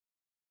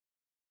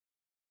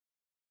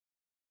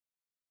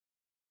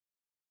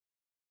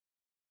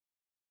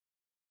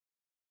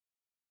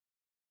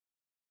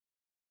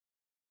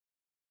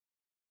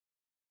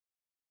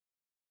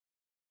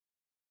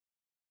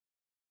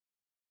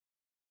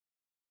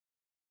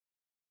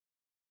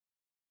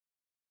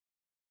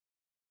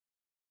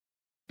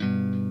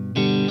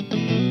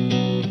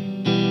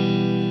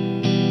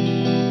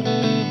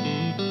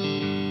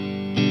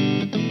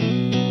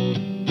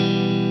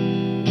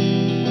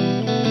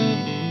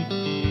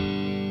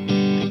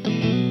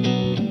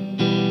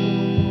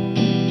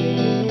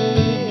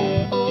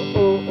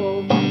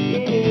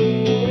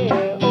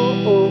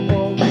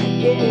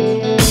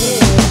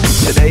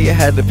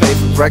had to pay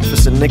for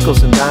breakfast in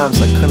nickels and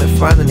dimes. I couldn't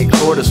find any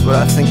quarters, but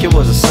I think it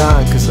was a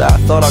sign, cause I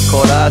thought I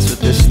caught eyes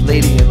with this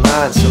lady in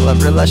line. Till I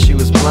realized she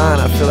was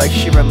blind. I feel like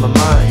she read my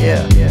mind,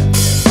 yeah.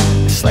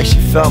 It's like she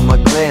felt my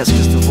glance,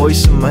 cause the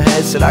voice in my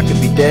head said I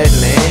could be dead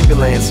in an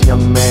ambulance.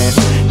 Young man,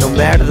 no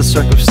matter the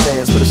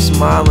circumstance, with a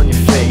smile on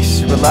your face,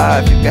 you're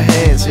alive, you got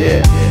hands,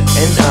 yeah,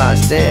 and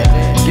eyes, damn,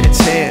 get a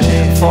tan,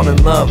 fall in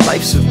love,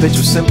 life's a bitch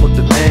with simple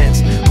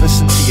demands.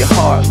 Listen to your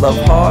heart, love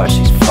hard,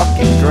 she's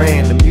fucking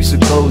grand. The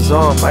music goes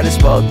on, might as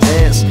well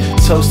dance.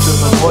 Toast to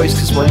my voice,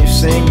 cause when you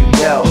sing, you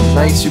yell.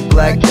 Nights you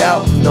blacked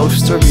out, no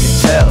story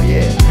to tell,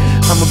 yeah.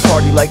 I'm a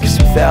party like it's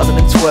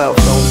 2012,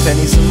 throwing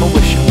pennies in my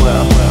wishing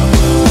well.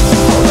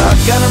 All I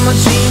got on my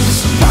jeans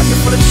is a pocket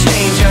full of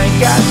change. I ain't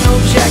got no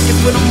jacket,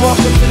 but I'm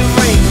walking through the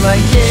rain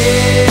like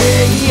yeah.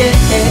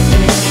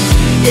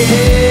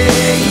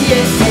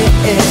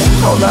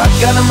 All I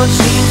got on my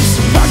jeans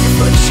is a pocket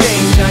full of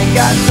change. I ain't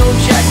got no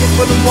jacket,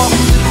 but I'm walking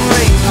through the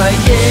rain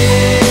like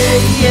yeah.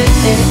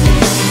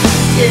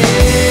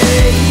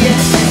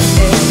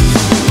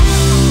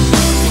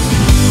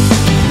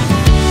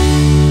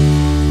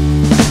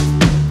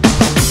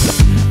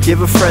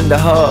 Give a friend a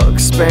hug,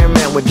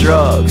 experiment with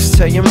drugs.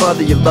 Tell your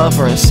mother you love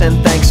her and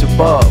send thanks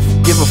above.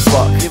 Give a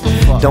fuck,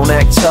 don't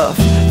act tough.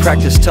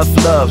 Practice tough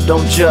love,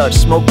 don't judge.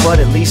 Smoke bud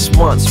at least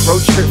once.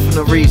 Road trip for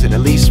no reason, at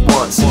least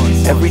once.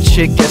 Every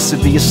chick gets to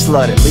be a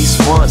slut at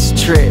least once.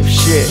 Trip,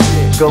 shit,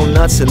 go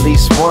nuts at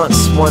least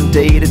once. One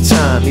day at a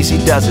time, easy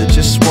does it,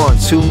 just one.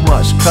 Too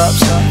much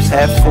cups,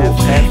 half full,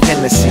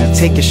 Hennessy.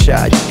 Take a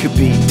shot, you could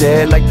be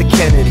dead like the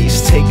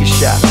Kennedys. Take a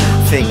shot,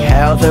 think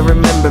how they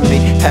remember me.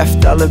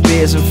 $50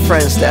 beers and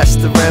friends, that's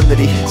the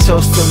remedy.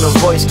 Toast in the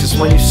voice, cause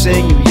when you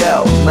sing you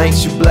yell.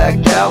 Nights you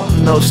blacked out,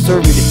 no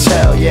story to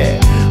tell, yeah.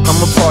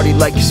 I'm a party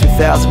like it's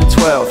 2012,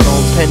 throwing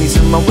pennies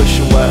in my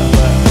wishing well. All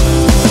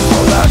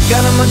I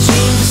got on my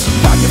jeans is a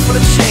pocket full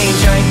of change.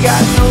 I ain't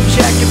got no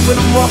jacket, but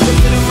I'm walking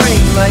through the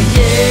rain like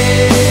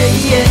yeah.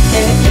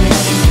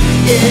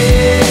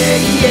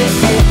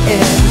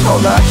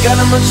 All I got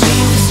on my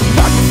jeans is a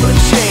pocket full of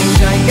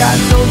change. I ain't got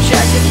no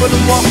jacket, but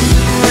I'm walking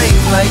through the rain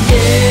like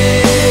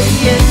yeah.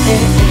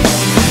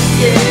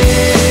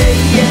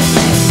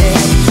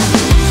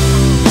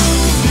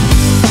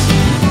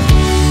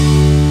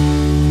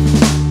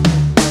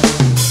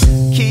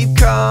 Keep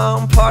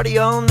calm, party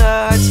all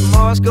night.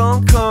 Tomorrow's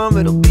gonna come,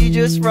 it'll be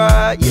just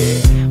right, yeah.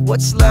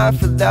 What's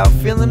life without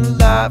feeling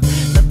alive?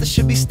 Nothing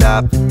should be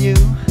stopping you.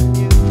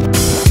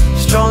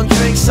 Strong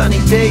drinks, sunny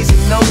days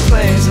and no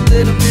plans. A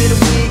little bit of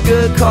weed,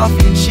 good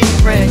coffee and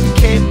cheap rent. You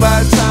can't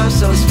buy time,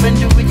 so spend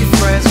it with your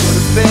friends. Go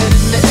to bed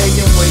in the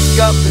AM, wake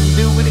up and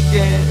do it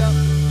again.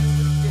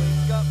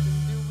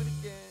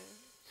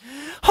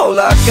 All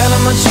I got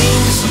on my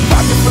jeans is a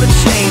pocket full of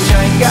change.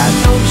 I ain't got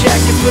no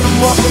jacket, but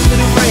I'm walking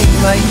through the rain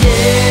like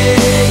yeah.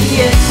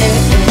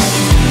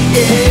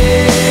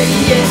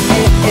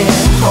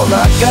 All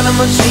I got on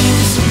my jeans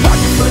is a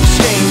pocket full of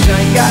change. I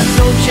ain't got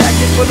no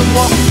jacket, but I'm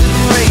walking through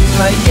the rain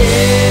like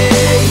yeah.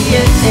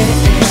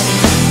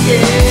 Oh,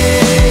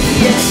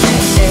 yeah.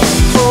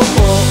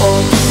 Oh, yeah.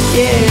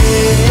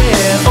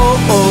 Oh,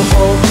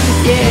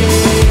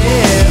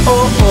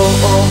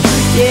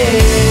 yeah.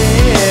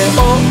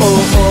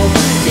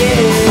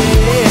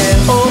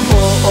 Oh, yeah,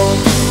 oh, yeah, oh,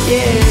 yeah,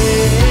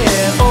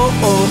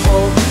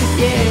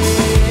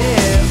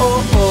 oh, yeah,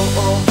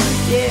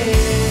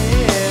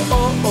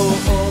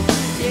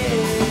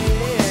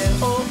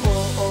 oh, yeah,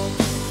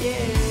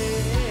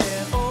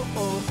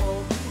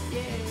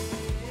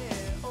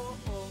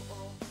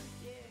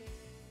 yeah.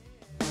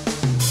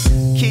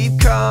 Keep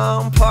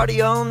calm,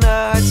 party all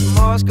night.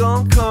 Tomorrow's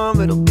gonna come,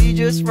 it'll be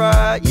just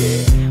right,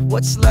 yeah.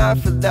 What's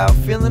life without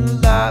feeling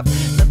alive?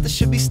 Nothing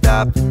should be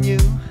stopping you.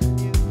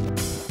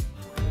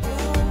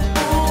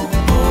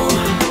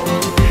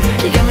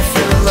 You got me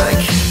feeling like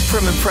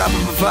prim and proper,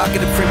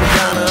 provocative prima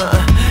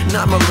donna.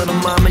 Not my little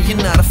mama, you're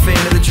not a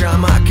fan of the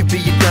drama. I could be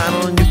your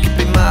Donald and you could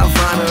be my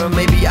Ivana, or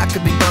maybe I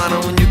could be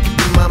Bono and you could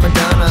be my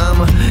Madonna.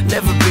 I'ma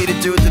never